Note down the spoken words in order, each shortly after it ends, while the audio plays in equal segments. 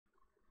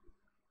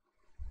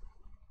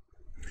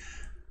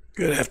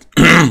Good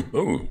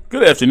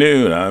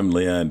afternoon. I'm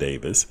Leon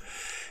Davis,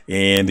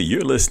 and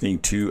you're listening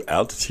to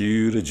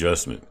Altitude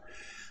Adjustment.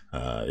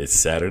 It's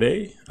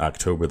Saturday,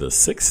 October the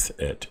 6th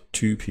at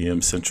 2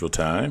 p.m. Central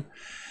Time.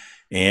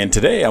 And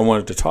today I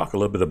wanted to talk a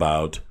little bit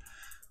about,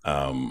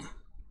 let's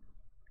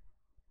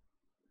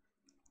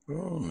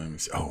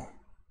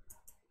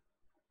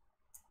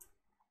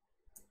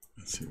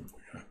see what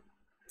we got.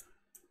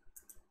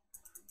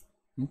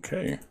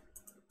 Okay.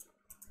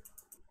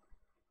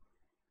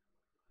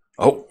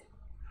 Oh,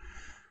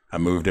 I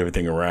moved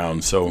everything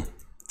around, so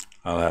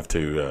I'll have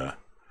to,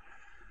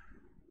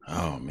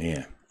 oh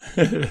man.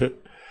 I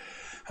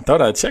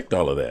thought I checked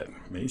all of that,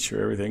 made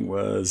sure everything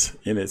was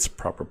in its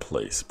proper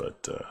place,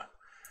 but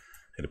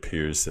it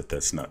appears that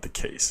that's not the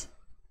case.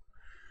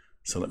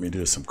 So let me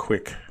do some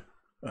quick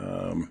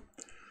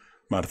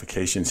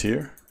modifications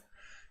here,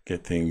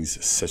 get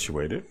things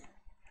situated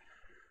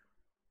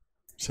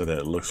so that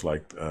it looks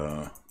like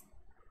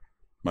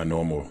my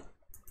normal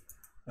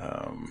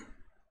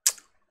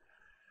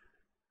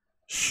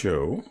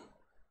show.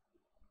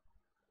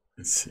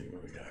 Let's see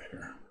what we got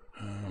here.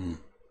 I'm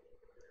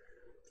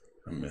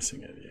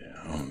missing it.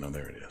 Yeah. Oh no,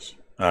 there it is.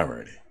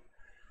 Alrighty.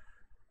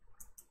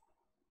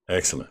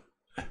 Excellent.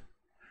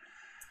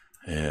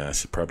 Yeah, I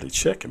should probably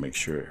check and make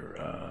sure.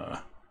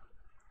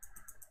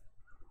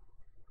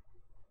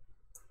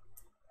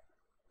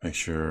 I'm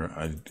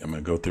going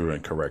to go through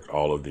and correct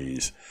all of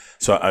these.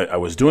 So I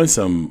was doing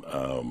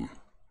some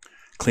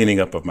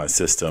cleaning up of my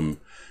system,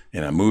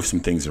 and I moved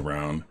some things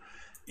around,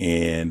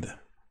 and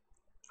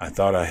I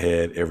thought I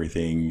had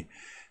everything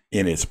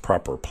in its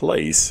proper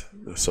place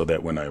so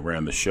that when I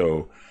ran the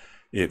show,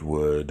 it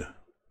would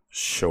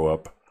show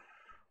up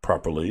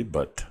properly,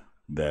 but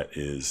that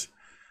is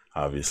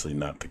obviously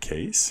not the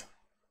case.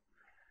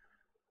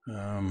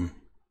 Let's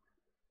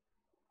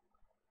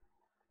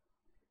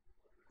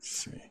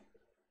see.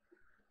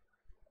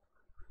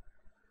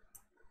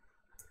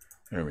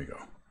 There we go.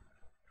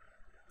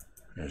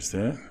 There's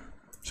that.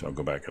 So I'll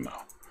go back and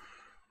I'll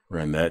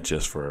run that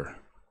just for,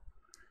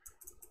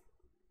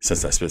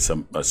 since I spent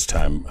so much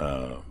time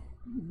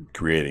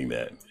creating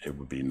that, it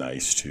would be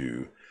nice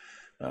to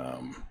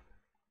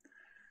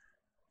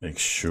make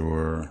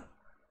sure.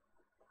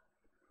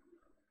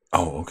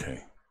 Oh,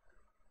 okay.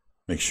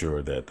 Make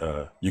sure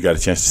that you got a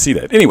chance to see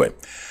that. Anyway,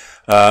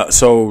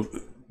 so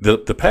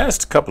the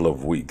past couple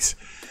of weeks,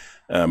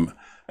 and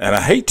I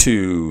hate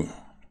to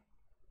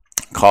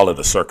call it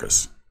a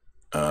circus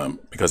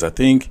because I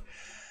think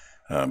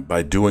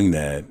by doing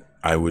that,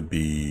 I would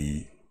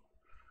be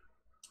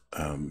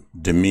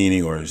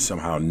demeaning or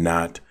somehow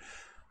not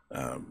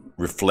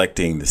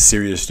reflecting the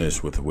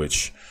seriousness with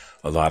which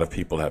a lot of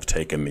people have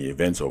taken the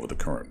events over the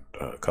current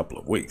couple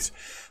of weeks.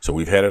 So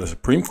we've had a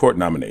Supreme Court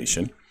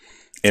nomination,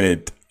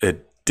 and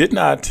it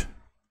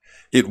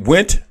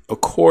went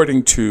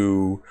according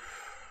to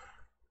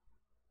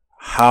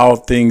how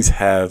things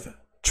have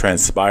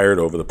transpired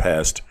over the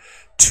past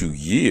 2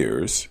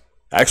 years.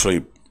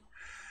 Actually,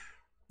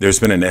 there's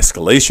been an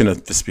escalation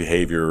of this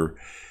behavior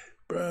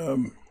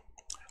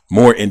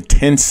more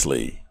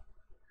intensely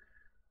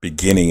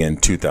beginning in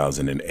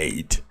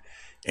 2008,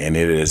 and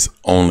it has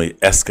only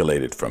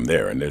escalated from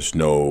there, and there's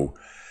no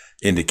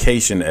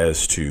indication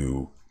as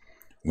to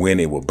when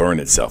it will burn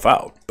itself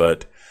out.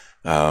 But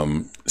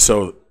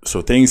so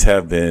things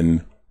have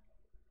been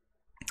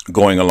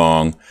going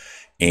along,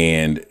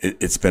 and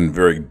it's been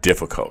very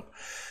difficult.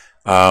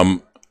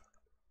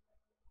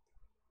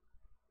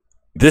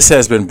 This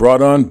has been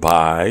brought on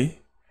by,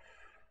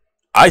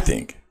 I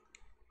think,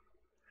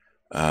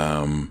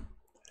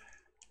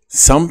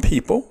 some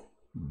people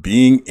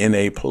being in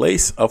a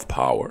place of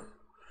power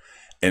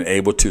and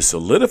able to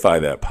solidify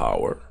that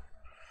power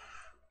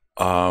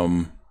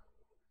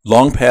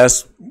long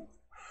past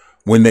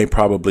when they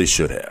probably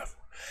should have.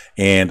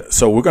 And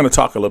so I'm going to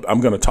talk a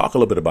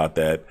little bit about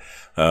that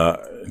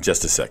in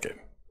just a second.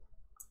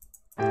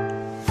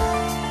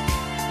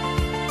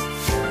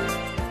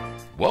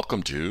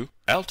 Welcome to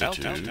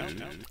Altitude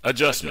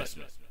Adjustment.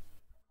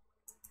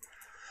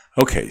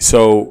 Okay,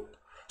 so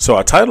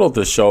I titled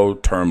the show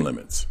 "Term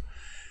Limits,"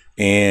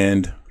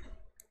 and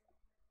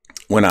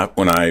when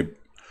I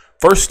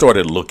first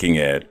started looking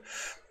at,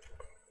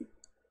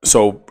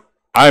 so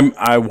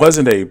I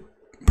wasn't a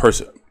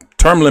person.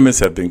 Term limits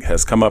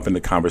has come up in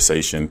the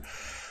conversation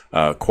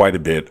quite a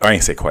bit. I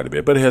ain't say quite a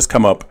bit, but it has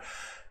come up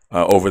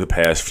over the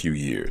past few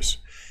years,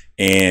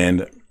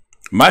 and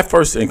my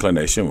first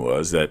inclination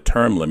was that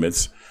term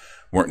limits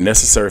weren't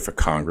necessary for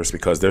Congress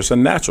because there's a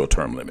natural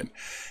term limit.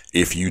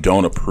 If you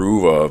don't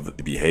approve of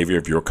the behavior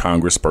of your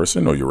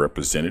congressperson or your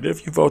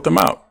representative, you vote them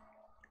out.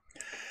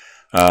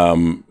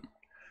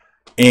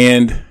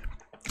 And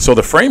so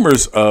the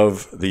framers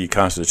of the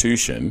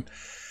Constitution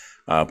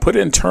put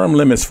in term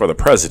limits for the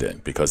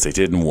president because they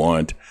didn't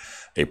want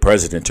a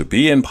president to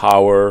be in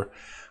power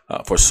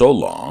for so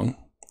long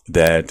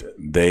that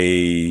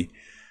they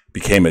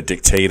became a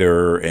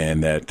dictator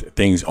and that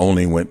things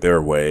only went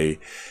their way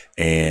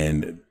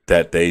and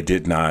that they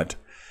did not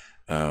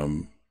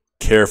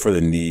care for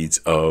the needs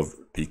of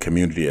the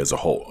community as a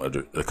whole, or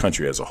the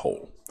country as a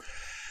whole.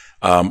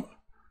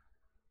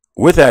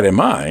 With that in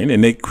mind,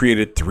 and they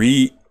created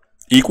 3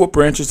 equal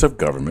branches of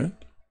government.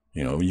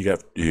 You know, you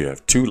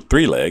have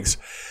 3 legs.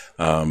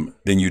 Then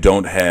you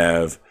don't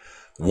have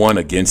one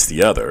against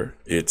the other.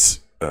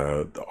 It's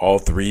all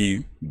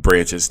 3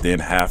 branches then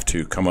have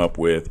to come up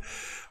with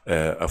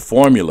a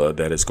formula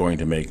that is going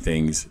to make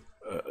things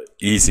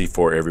easy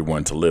for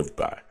everyone to live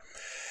by.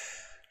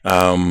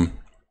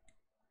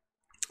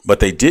 But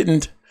they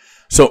didn't.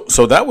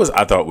 So that was,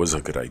 I thought, was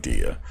a good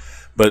idea,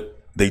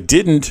 but they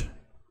didn't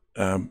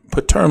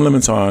put term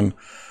limits on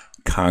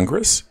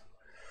Congress.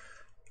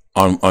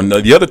 On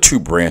the other 2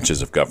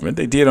 branches of government.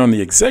 They did on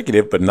the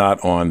executive, but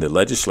not on the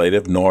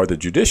legislative nor the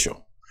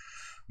judicial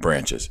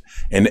branches.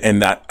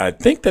 And that, I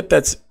think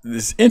that's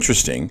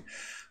interesting.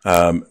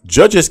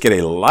 Judges get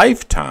a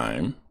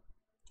lifetime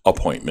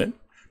appointment.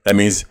 That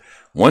means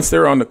once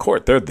they're on the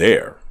court, they're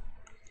there.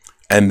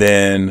 And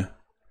then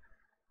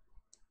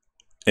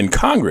in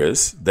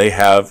Congress, they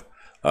have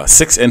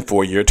 6 and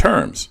 4-year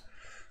terms.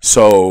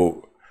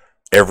 So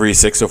every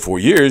 6 or 4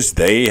 years,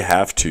 they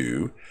have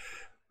to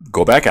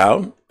go back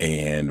out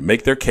and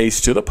make their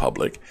case to the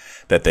public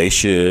that they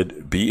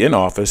should be in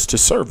office to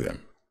serve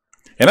them.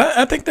 And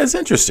I think that's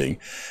interesting.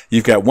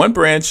 You've got one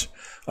branch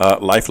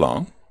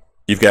lifelong.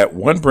 You've got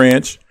one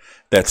branch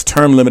that's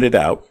term limited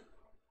out.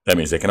 That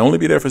means they can only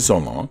be there for so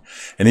long.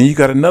 And then you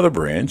got another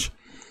branch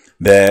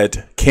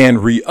that can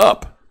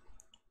re-up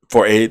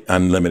for an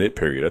unlimited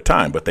period of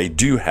time, but they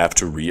do have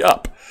to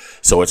re-up.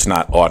 So it's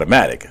not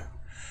automatic.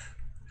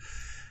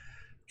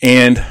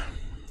 And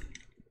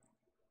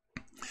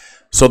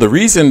so the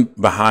reason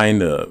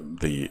behind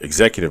the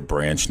executive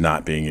branch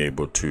not being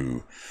able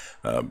to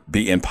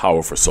be in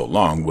power for so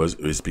long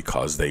is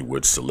because they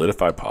would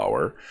solidify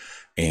power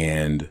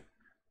and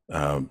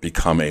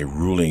become a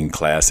ruling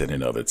class in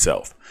and of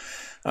itself.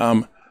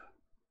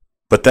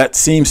 But that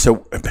seems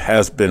to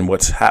has been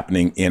what's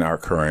happening in our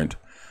current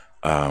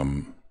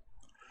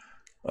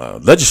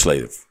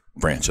legislative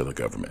branch of the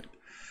government,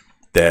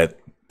 that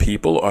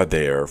people are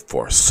there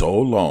for so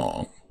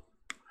long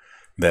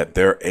that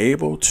they're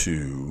able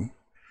to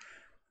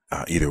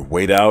either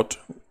wait out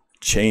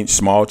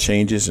small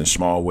changes and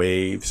small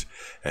waves,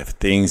 if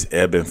things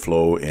ebb and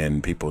flow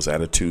in people's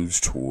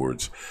attitudes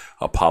towards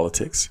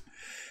politics.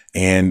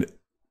 And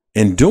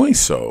in doing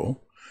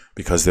so,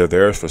 because they're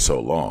there for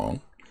so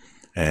long,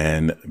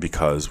 and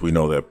because we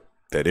know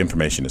that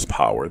information is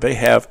power, they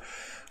have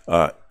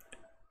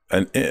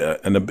an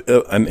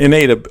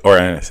innate, or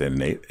I say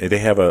innate, they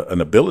have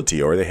an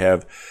ability, or they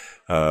have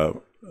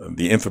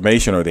the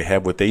information, or they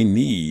have what they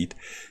need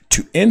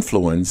to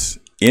influence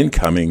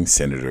incoming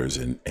senators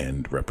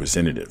and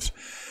representatives,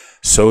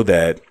 so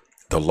that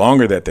the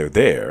longer that they're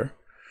there,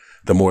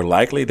 the more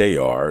likely they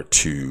are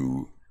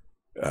to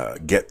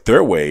get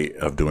their way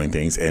of doing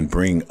things and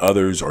bring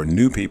others or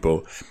new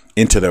people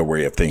into their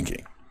way of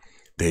thinking.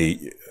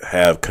 They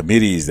have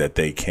committees that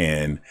they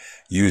can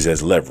use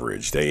as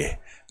leverage. They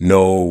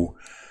know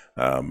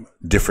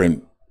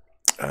different,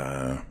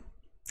 I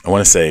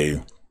want to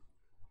say,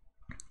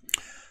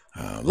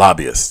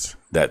 lobbyists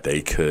that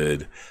they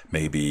could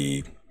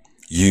maybe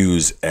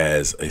use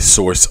as a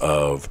source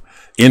of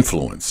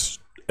influence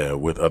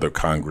with other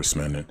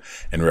congressmen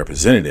and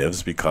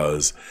representatives,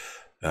 because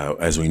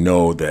as we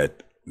know,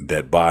 that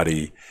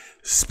body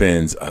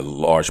spends a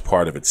large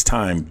part of its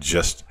time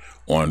just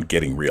on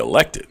getting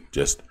reelected.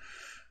 Just,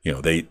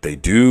 they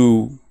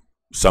do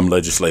some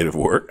legislative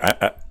work.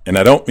 And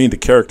I don't mean to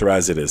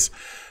characterize it as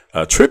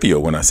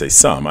trivial when I say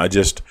some. I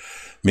just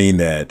mean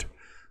that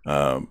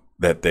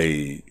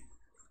they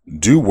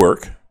do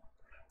work,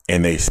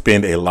 and they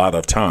spend a lot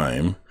of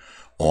time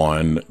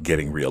on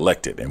getting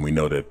reelected. And we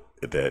know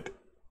that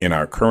in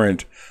our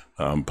current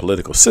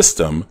political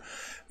system,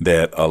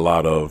 that a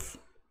lot of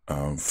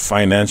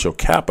financial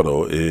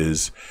capital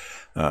is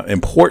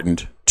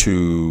important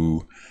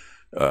to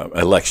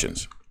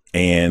elections.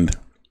 And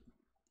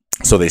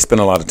so they spend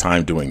a lot of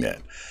time doing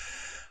that.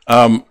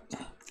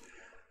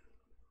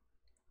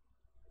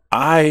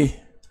 I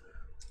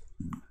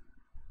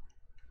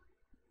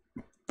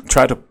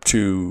try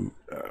to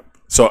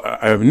so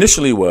I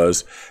initially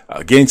was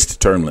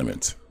against term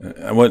limits.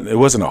 It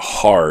wasn't a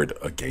hard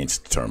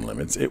against term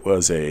limits. It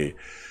was I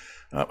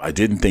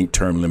didn't think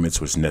term limits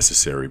was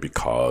necessary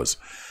because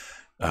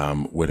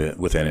with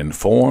an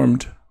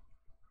informed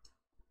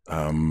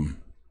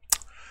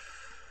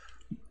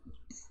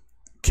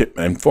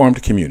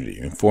community,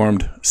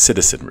 informed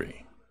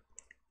citizenry,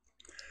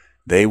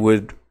 they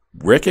would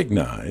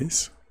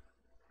recognize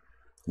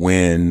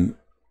when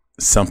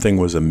something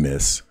was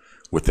amiss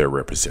with their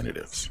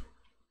representatives.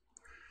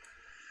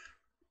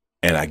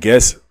 And I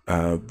guess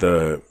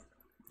the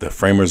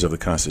framers of the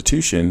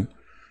Constitution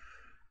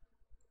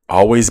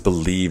always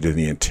believed in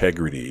the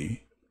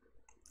integrity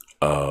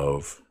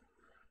of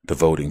the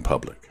voting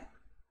public,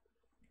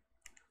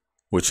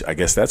 which I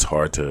guess that's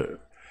hard to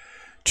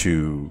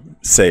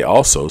say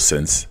also,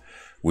 since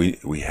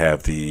we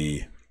have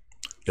the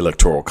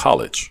Electoral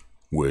College,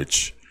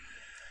 which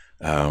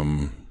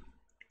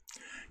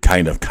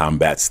kind of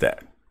combats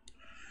that.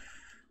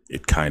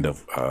 It kind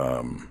of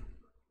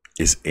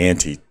is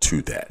anti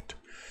to that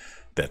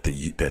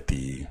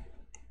the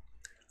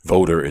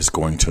voter is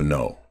going to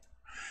know.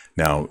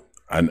 Now,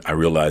 I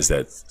realize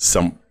that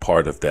some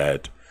part of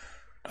that,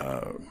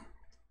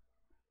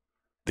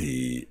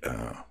 the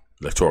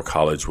Electoral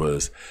College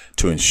was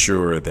to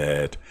ensure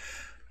that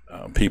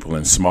people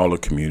in smaller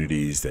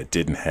communities that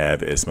didn't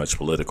have as much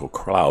political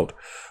clout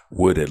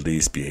would at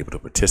least be able to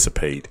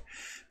participate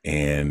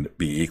and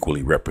be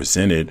equally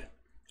represented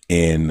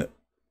in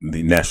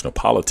the national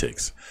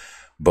politics.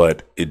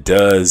 But it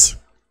does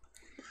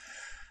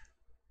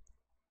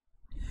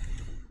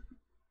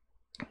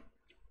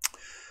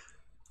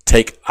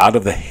take out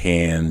of the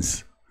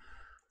hands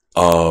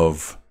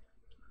of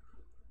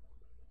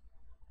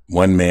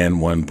one man,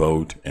 one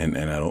vote, and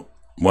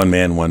one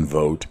man, one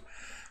vote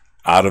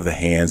out of the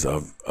hands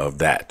of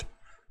that.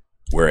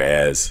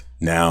 Whereas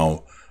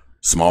now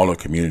smaller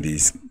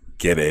communities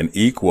get an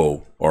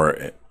equal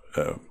or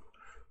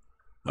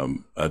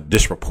a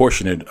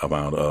disproportionate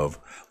amount of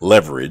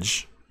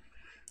leverage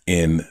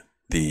in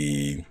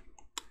the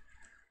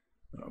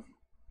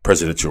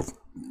presidential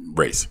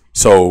race.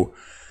 So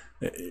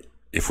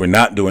if we're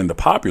not doing the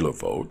popular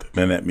vote,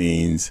 then that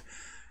means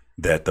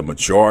that the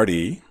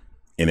majority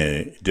in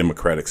a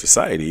democratic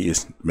society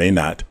may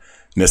not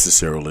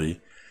necessarily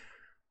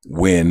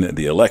win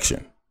the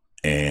election.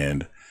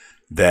 And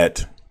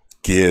that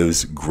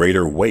gives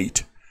greater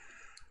weight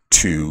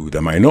to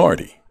the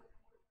minority.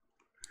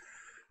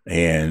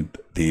 And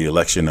the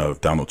election of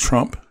Donald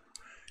Trump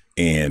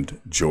and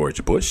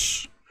George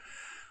Bush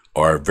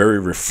are very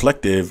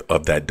reflective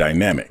of that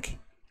dynamic.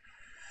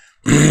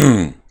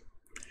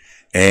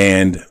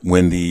 And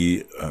when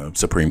the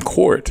Supreme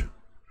Court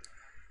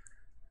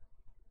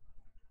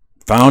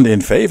found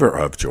in favor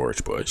of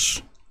George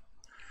Bush,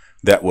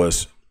 that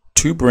was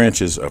two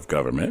branches of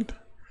government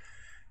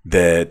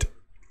that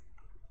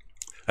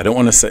I don't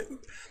want to say.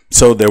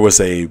 So there was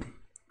a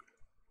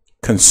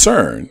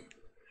concern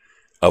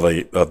of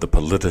the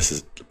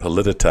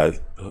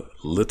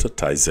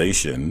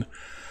politicization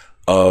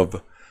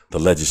of the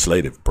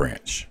legislative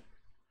branch.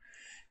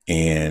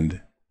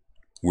 And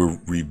we're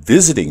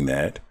revisiting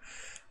that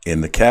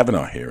in the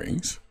Kavanaugh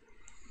hearings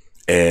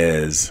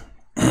as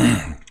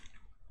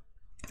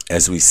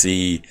we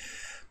see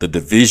the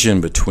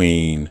division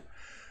between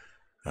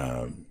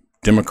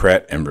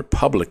Democrat and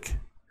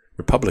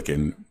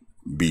Republican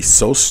be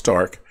so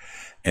stark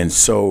and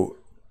so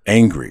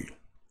angry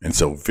and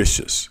so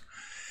vicious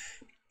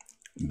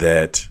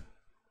that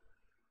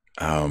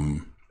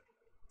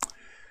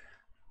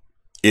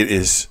it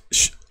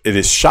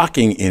is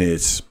shocking in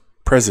its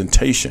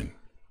presentation.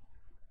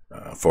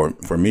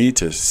 For me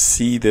to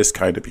see this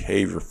kind of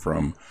behavior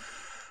from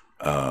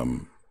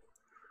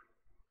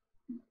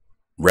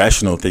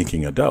rational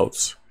thinking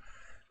adults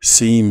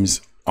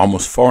seems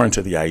almost foreign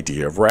to the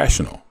idea of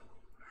rational.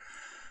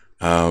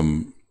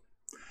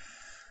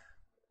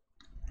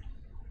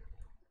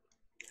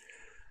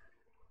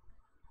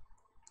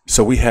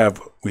 So we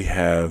have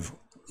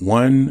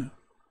one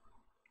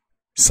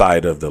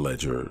side of the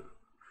ledger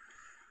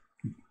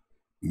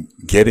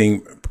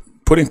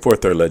putting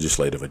forth their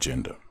legislative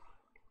agenda.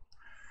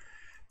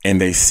 And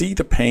they see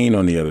the pain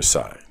on the other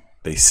side.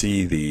 They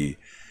see the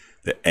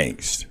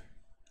angst.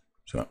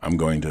 So I'm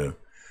going to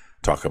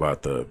talk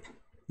about the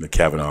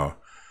Kavanaugh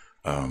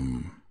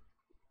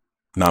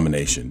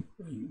nomination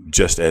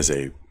just as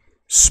a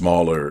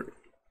smaller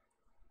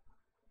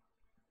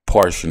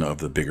portion of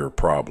the bigger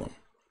problem.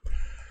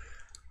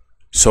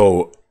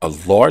 So a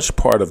large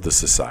part of the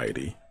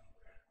society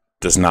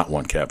does not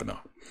want Kavanaugh.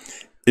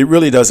 It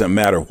really doesn't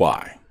matter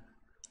why.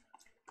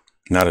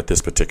 Not at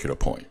this particular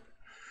point.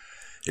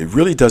 It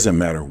really doesn't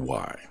matter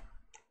why.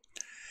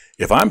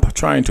 If I'm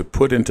trying to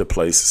put into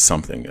place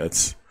something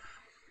that's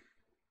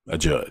a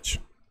judge,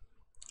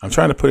 I'm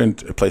trying to put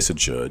into place a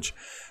judge,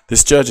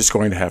 this judge is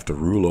going to have to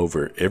rule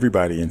over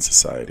everybody in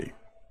society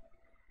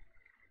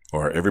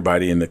or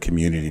everybody in the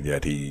community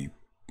that he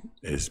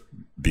is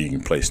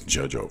being placed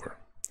judge over.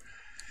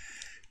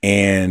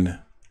 And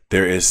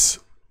there is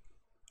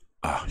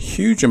a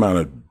huge amount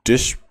of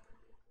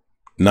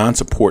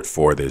non-support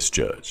for this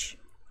judge.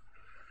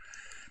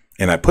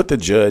 And I put the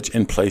judge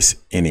in place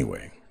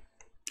anyway.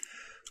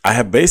 I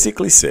have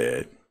basically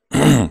said,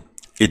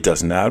 it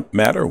does not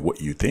matter what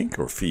you think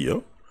or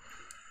feel.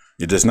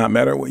 It does not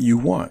matter what you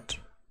want.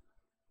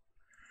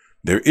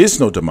 There is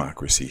no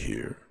democracy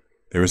here.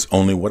 There is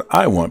only what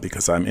I want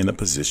because I'm in a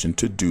position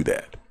to do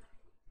that.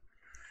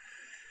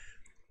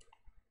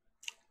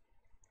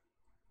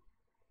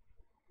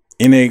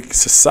 In a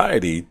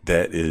society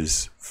that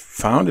is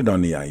founded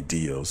on the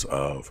ideals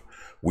of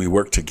we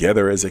work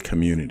together as a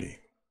community,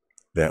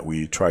 that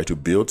we try to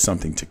build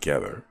something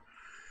together,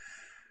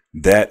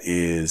 that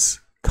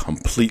is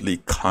completely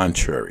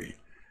contrary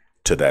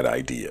to that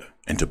idea.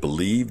 And to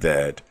believe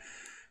that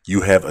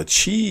you have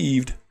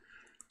achieved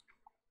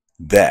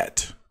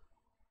that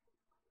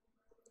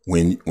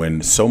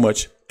when so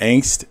much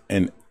angst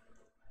and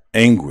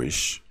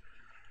anguish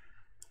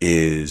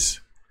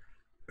is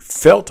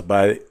felt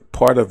by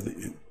part of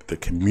the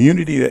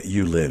community that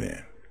you live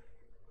in,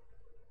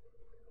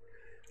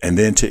 and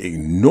then to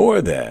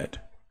ignore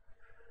that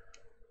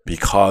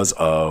because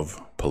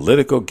of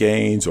political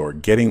gains or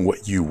getting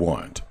what you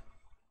want,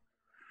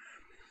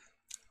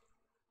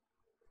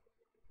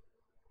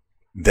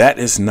 that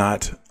is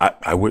not,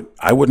 I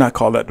would not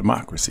call that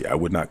democracy. I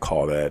would not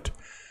call that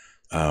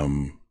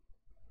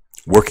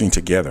working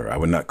together. I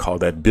would not call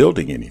that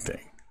building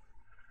anything.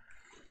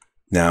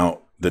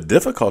 Now, the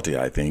difficulty,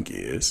 I think,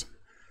 is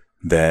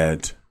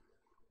that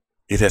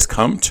it has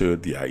come to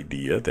the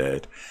idea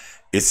that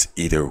it's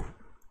either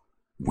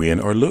win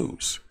or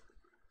lose.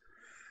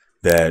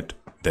 That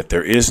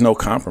there is no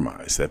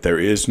compromise, that there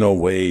is no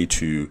way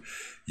to,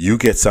 you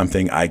get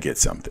something, I get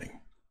something.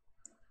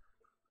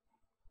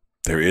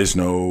 There is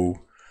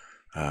no,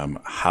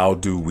 how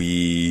do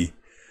we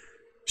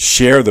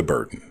share the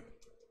burden?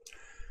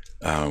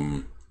 I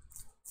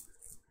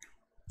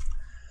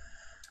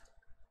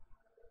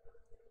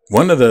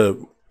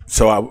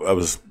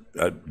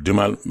do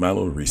my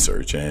little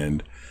research,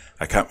 and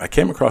I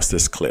came across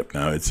this clip.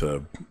 Now, it's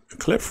a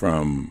clip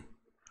from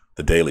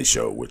The Daily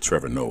Show with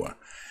Trevor Noah,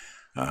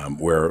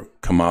 where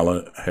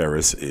Kamala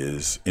Harris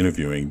is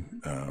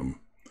interviewing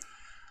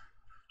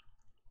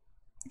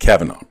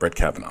Brett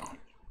Kavanaugh.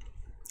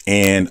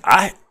 And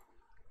I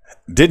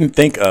didn't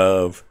think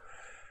of,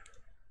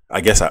 I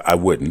guess I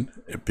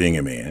wouldn't, being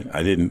a man,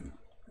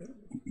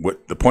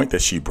 the point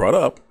that she brought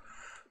up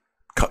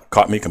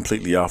caught me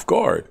completely off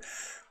guard.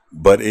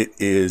 But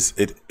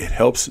it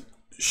helps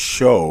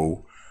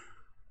show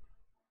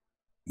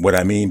what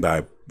I mean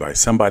by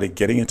somebody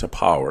getting into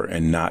power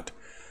and not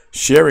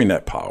sharing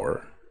that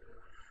power.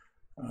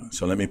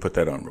 So let me put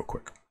that on real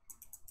quick.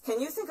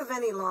 Can you think of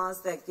any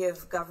laws that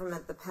give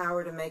government the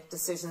power to make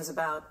decisions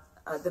about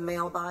the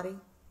male body?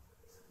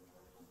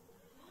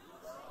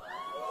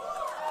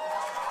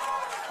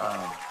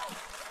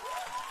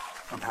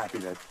 I'm happy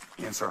to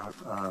answer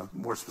a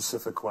more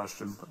specific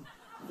question.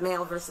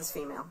 Male versus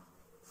female.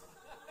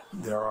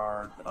 There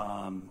are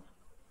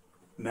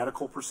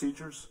medical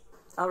procedures.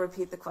 I'll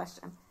repeat the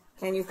question.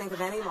 Can you think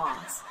of any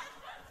laws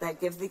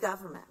that give the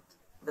government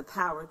the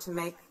power to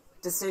make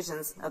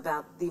decisions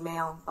about the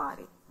male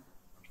body?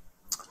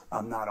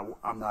 I'm not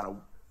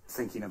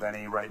thinking of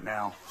any right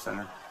now,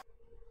 Senator.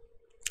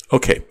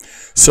 Okay,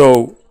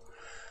 so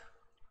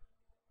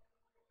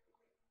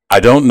I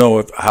don't know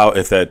if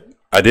that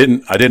I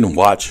didn't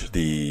watch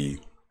the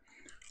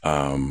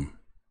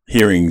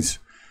hearings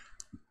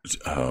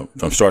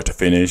from start to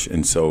finish,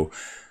 and so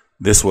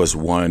this was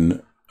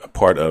one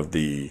part of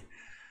the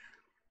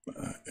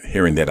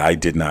hearing that I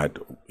did not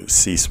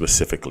see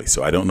specifically.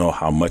 So I don't know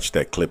how much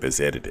that clip is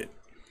edited,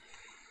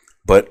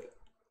 but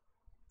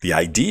the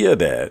idea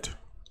that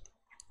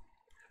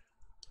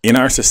in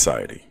our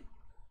society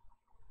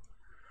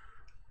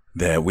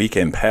that we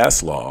can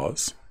pass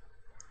laws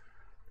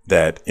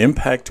that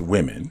impact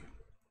women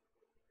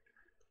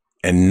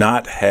and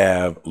not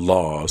have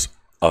laws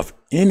of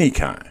any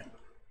kind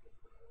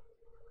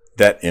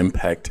that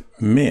impact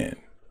men.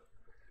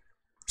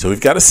 So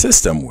we've got a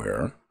system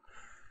where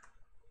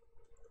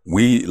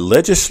we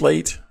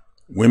legislate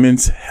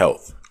women's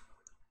health.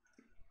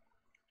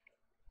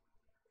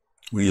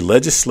 We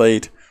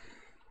legislate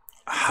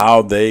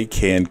how they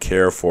can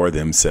care for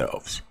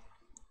themselves.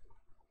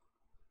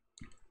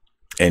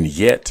 And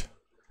yet,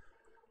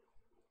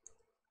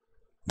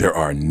 there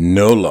are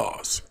no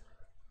laws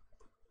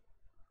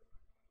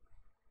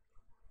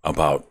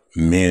about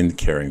men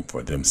caring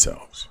for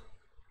themselves.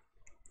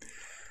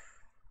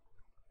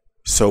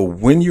 So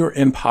when you're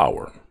in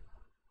power,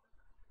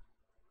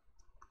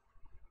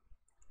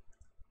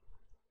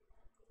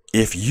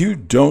 if you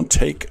don't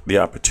take the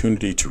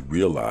opportunity to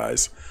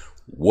realize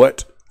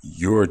what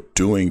you're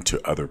doing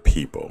to other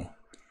people,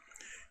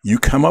 you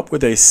come up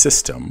with a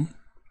system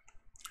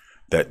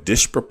that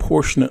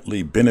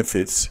disproportionately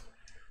benefits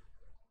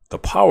the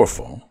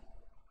powerful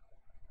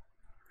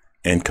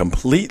and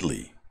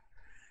completely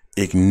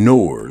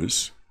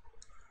ignores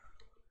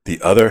the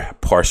other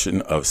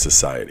portion of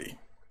society.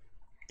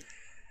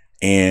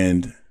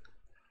 And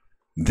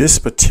this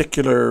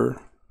particular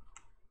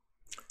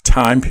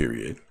time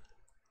period,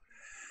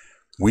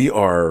 we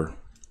are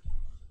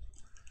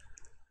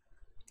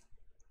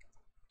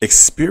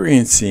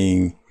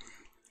experiencing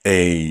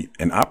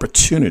an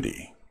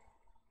opportunity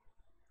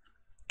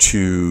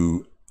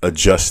to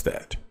adjust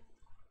that.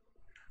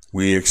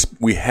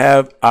 We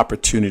have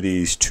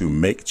opportunities to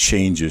make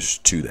changes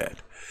to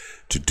that,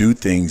 to do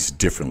things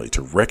differently,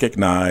 to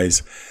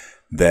recognize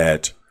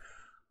that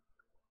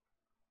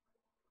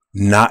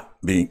not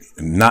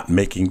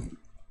making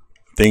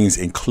things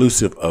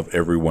inclusive of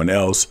everyone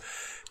else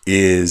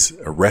is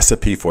a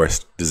recipe for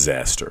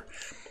disaster.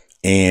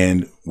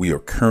 And we are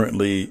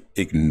currently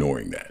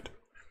ignoring that.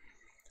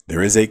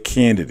 There is a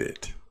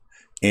candidate,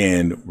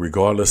 and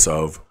regardless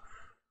of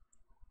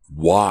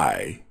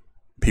why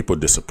people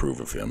disapprove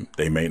of him,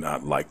 they may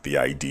not like the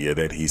idea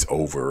that he's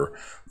over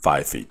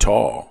 5 feet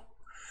tall,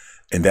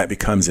 and that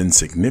becomes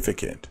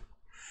insignificant.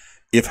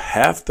 If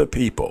half the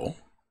people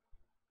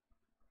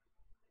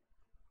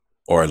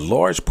or a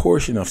large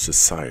portion of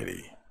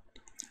society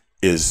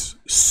is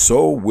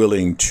so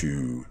willing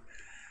to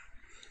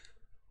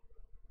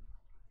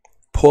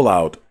pull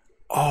out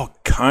all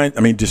kinds,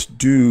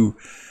 to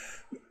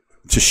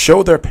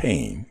show their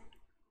pain,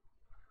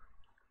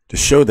 to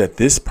show that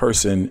this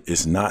person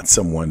is not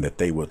someone that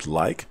they would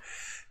like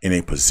in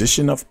a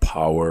position of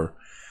power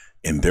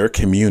in their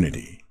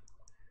community.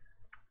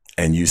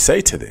 And you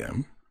say to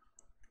them,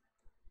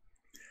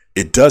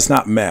 it does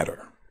not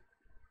matter.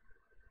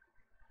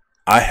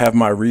 I have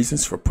my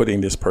reasons for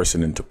putting this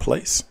person into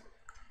place.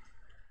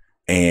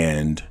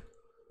 And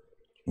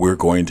we're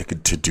going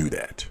to do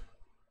that.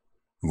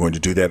 We're going to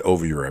do that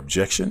over your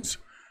objections.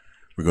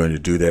 We're going to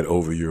do that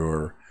over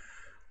your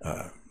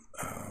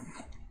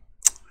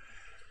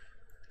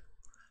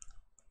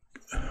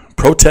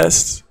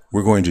protests.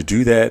 We're going to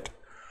do that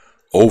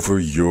over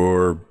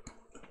your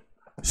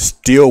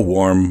still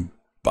warm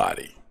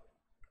body.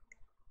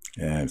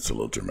 Yeah, it's a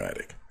little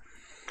dramatic.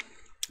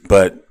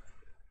 But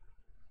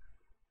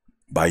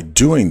by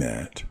doing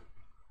that,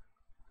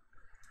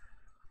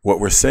 what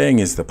we're saying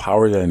is the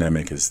power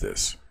dynamic is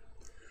this.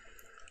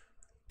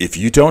 If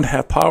you don't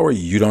have power,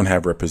 you don't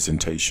have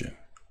representation.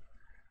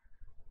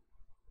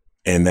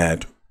 And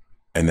that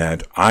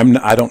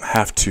I don't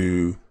have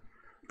to,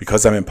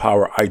 because I'm in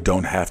power, I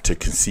don't have to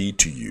concede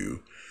to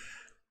you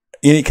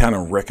any kind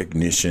of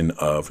recognition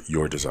of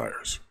your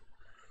desires.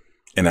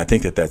 And I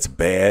think that that's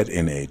bad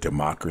in a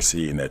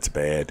democracy, and that's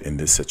bad in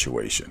this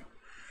situation.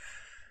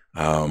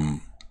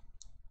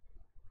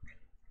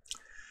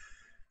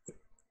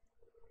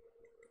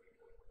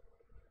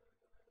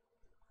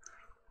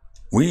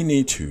 We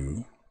need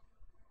to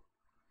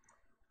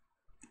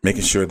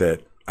making sure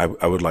that I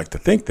would like to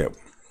think that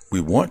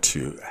we want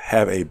to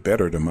have a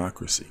better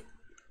democracy.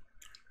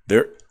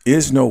 There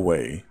is no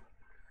way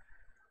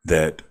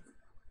that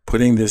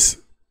putting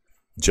this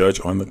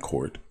judge on the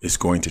court is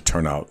going to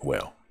turn out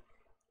well.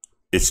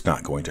 It's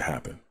not going to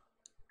happen,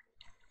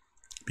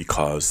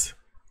 because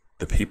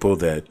the people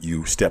that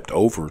you stepped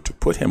over to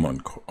put him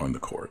on the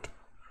court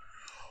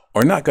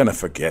are not going to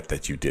forget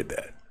that you did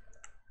that.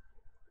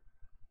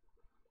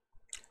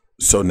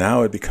 So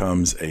now it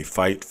becomes a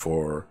fight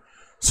for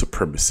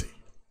supremacy,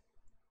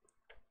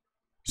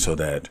 so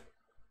that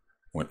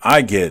when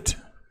I get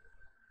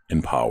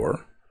in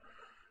power,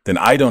 then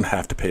I don't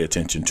have to pay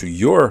attention to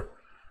your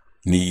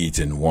needs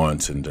and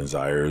wants and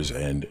desires,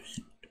 and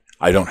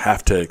I don't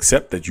have to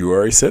accept that you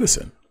are a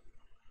citizen.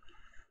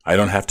 I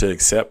don't have to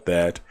accept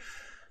that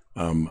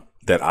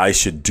that I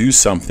should do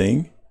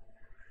something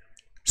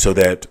so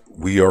that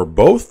we are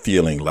both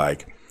feeling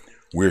like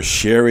we're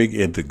sharing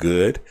in the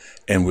good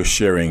and we're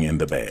sharing in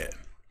the bad.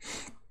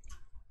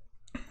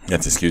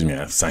 Excuse me, I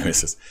have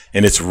sinuses.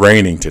 And it's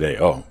raining today.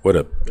 Oh, what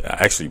a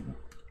actually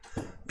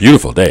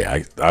beautiful day.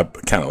 I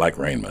kind of like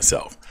rain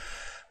myself.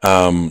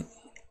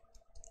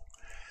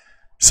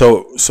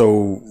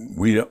 So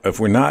if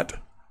we're not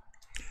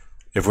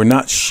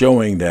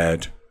showing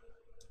that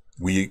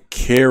we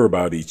care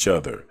about each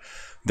other,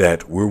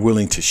 that we're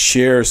willing to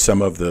share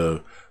some of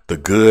the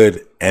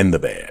good and the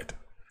bad,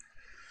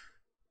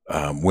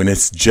 when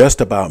it's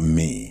just about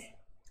me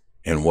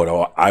and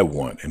what I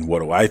want and what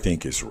do I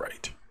think is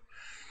right,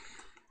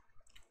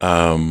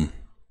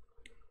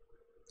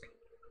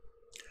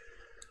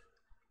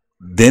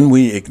 then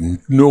we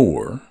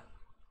ignore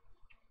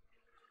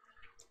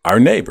our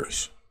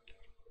neighbors.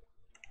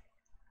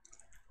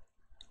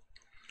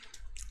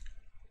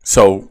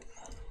 So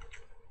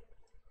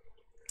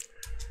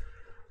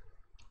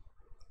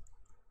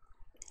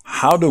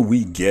how do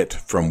we get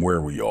from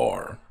where we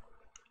are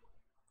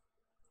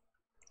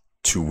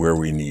to where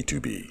we need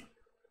to be?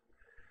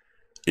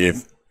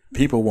 If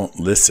people won't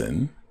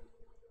listen,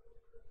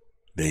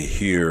 they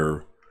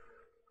hear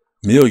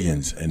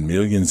millions and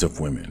millions of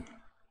women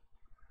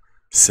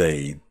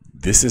say,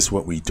 this is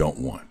what we don't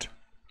want.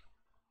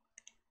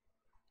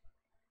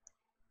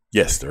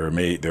 Yes, there are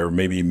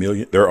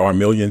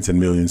millions and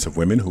millions of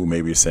women who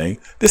may be saying,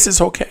 this is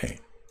okay.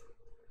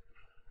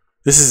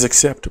 This is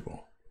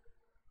acceptable.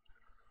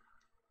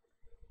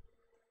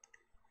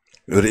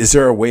 But is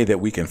there a way that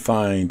we can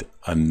find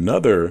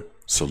another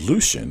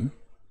solution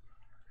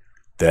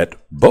that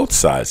both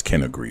sides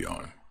can agree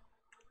on?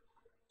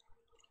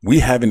 We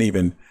haven't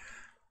even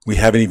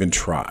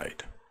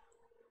tried.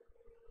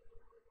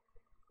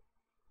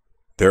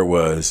 There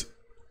was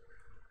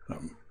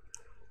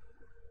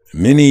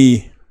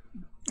many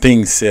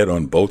things said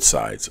on both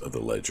sides of the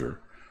ledger.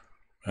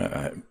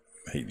 I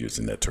hate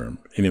using that term.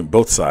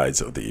 Both sides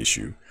of the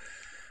issue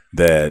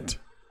that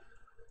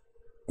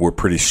were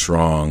pretty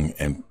strong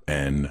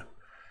and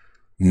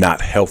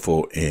not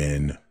helpful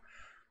in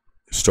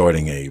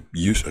starting a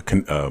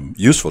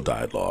useful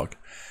dialogue,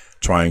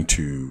 trying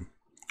to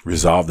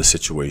resolve the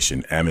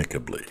situation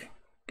amicably.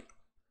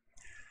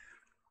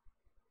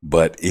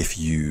 But if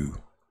you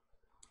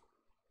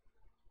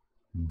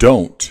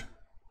don't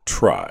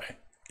try,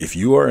 if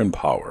you are in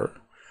power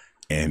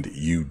and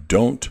you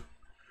don't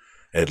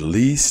at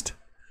least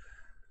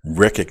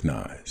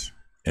recognize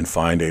and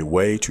find a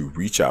way to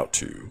reach out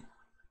to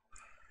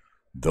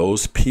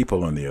those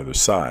people on the other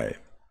side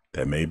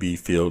that maybe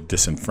feel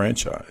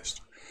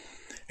disenfranchised.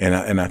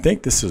 And I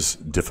think this is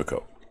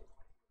difficult.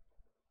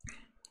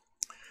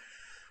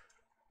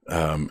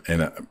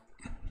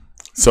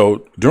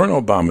 So during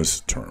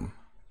Obama's term,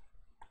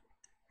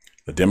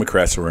 the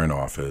Democrats were in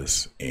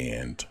office,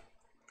 and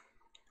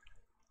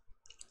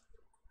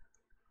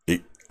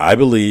I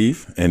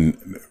believe,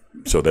 and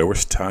so there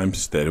was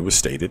times that it was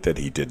stated that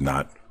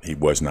he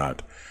was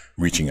not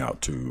reaching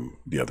out to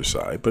the other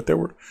side, but there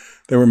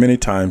were many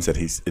times that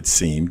it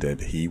seemed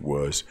that he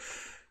was,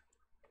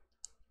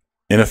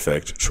 in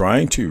effect,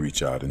 trying to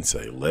reach out and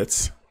say,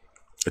 let's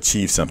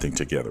achieve something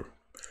together.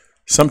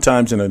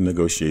 Sometimes in a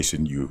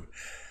negotiation, you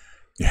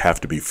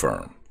have to be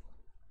firm.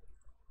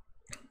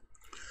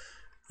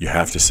 You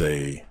have to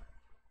say,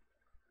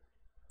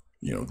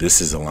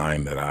 this is a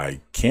line that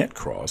I can't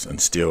cross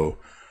and still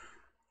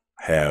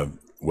have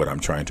what I'm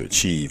trying to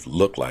achieve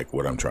look like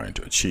what I'm trying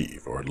to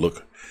achieve, or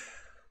look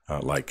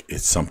like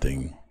it's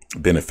something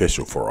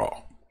beneficial for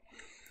all.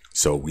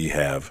 So we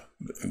have,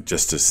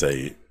 just to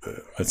say,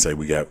 let's say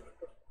we got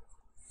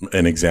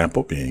an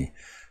example being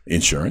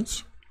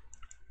insurance.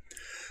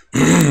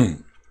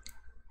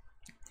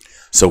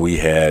 So we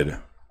had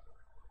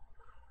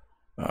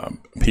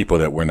people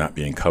that were not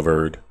being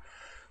covered.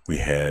 We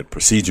had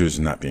procedures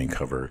not being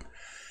covered.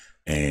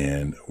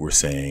 And we're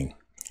saying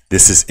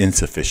this is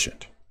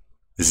insufficient.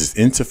 This is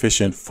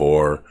insufficient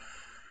for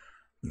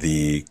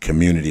the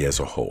community as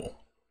a whole.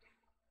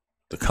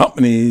 The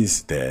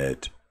companies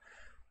that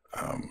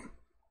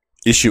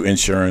issue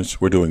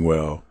insurance were doing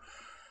well.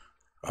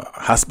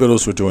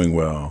 Hospitals were doing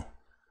well.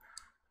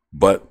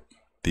 But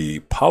the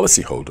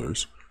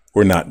policyholders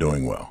were not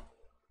doing well.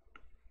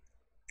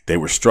 They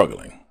were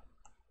struggling.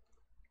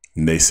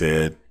 And they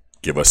said,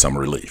 give us some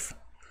relief.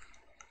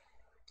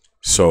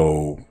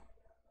 So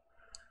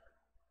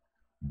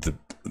the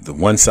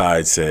one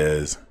side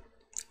says,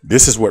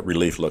 this is what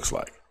relief looks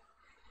like.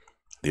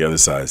 The other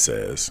side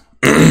says,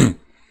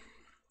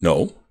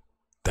 no,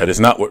 that is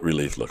not what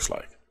relief looks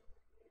like.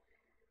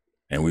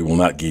 And we will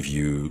not give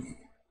you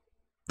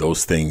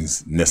those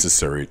things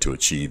necessary to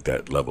achieve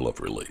that level of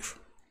relief.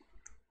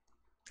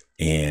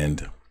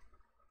 And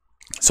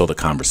so the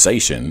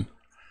conversation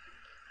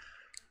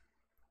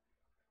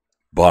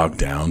bogged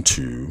down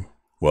to,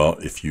 well,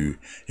 if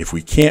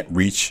we can't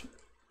reach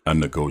a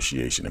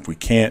negotiation, if we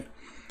can't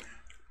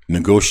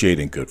negotiate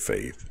in good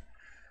faith,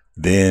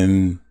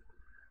 then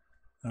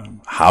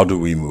how do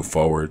we move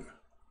forward?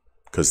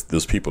 Because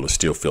those people are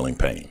still feeling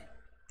pain.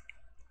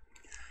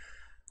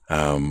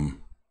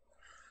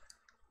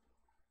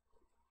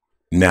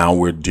 Now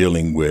we're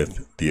dealing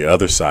with the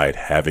other side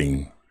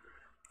having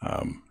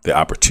the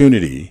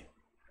opportunity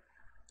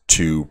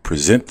to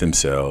present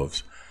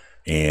themselves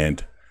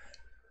and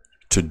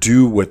to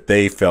do what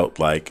they felt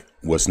like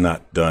was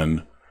not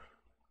done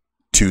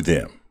to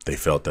them. They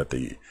felt that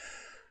the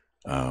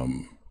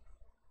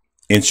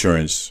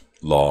insurance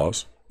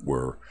laws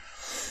were,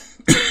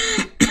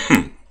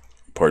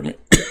 pardon me,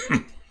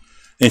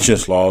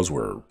 insurance laws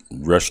were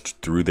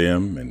rushed through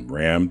them and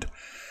rammed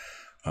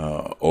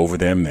over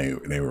them.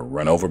 They were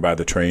run over by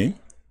the train,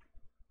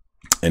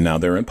 and now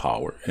they're in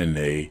power, and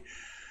they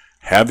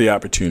have the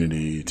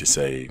opportunity to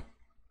say,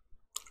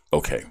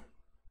 okay,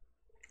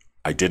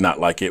 I did not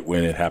like it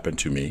when it happened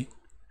to me,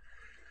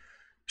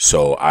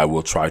 so I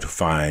will try to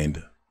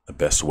find the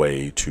best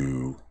way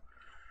to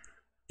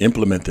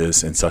implement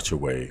this in such a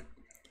way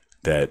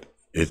that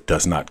it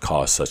does not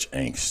cause such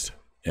angst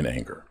and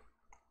anger.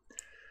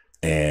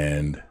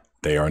 And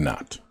they are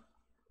not.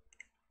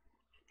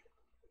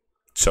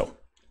 So,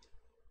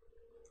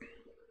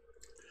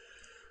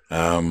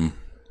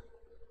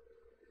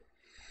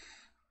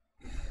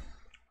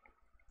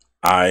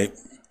 I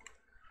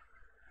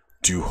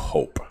do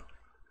hope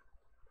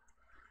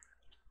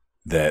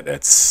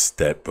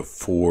that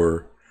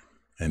before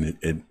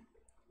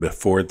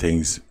before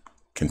things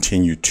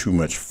continue too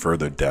much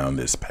further down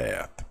this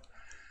path,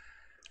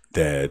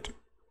 that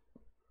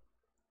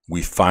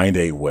we find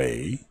a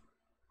way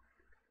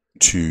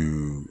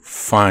to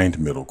find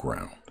middle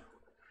ground,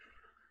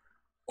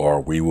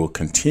 or we will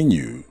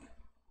continue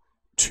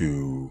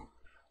to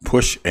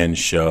push and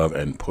shove,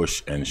 and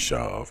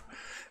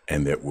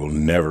that will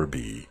never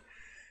be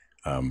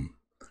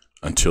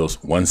until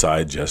one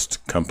side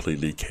just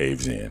completely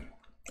caves in,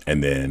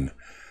 and then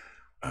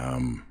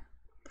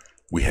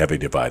we have a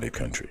divided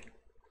country.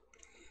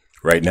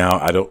 Right now,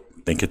 I don't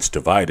think it's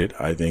divided.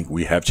 I think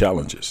we have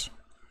challenges.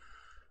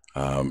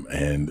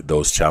 And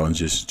those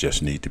challenges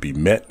just need to be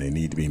met. They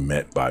need to be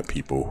met by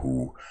people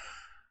who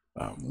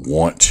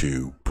want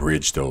to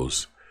bridge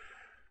those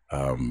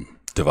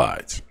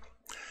divides.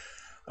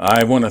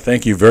 I want to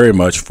thank you very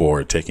much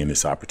for taking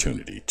this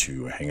opportunity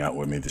to hang out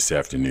with me this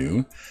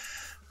afternoon.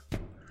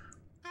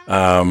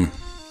 Now,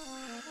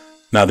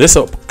 this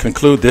will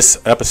conclude this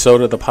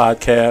episode of the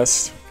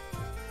podcast.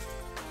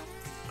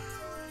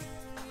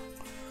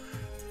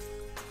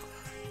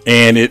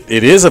 And it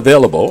is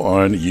available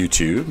on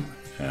YouTube.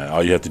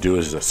 All you have to do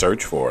is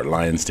search for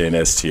Lions Den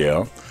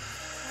STL.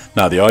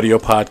 Now, the audio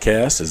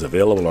podcast is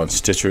available on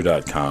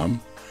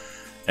Stitcher.com,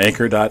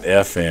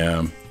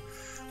 Anchor.fm,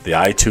 the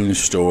iTunes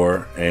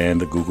Store,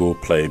 and the Google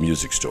Play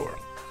Music Store.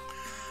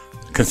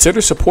 Consider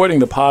supporting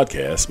the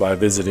podcast by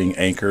visiting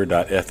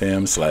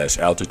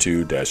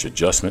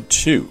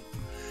anchor.fm/altitude-adjustment2.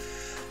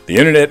 The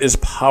internet is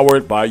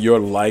powered by your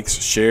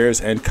likes,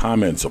 shares, and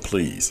comments, so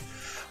please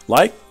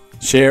like,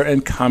 share,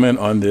 and comment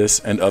on this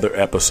and other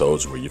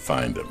episodes where you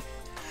find them,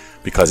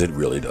 because it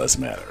really does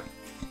matter.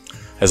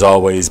 As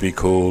always, be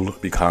cool,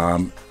 be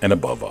calm, and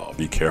above all,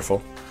 be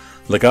careful.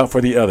 Look out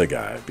for the other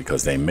guy,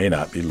 because they may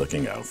not be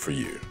looking out for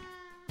you.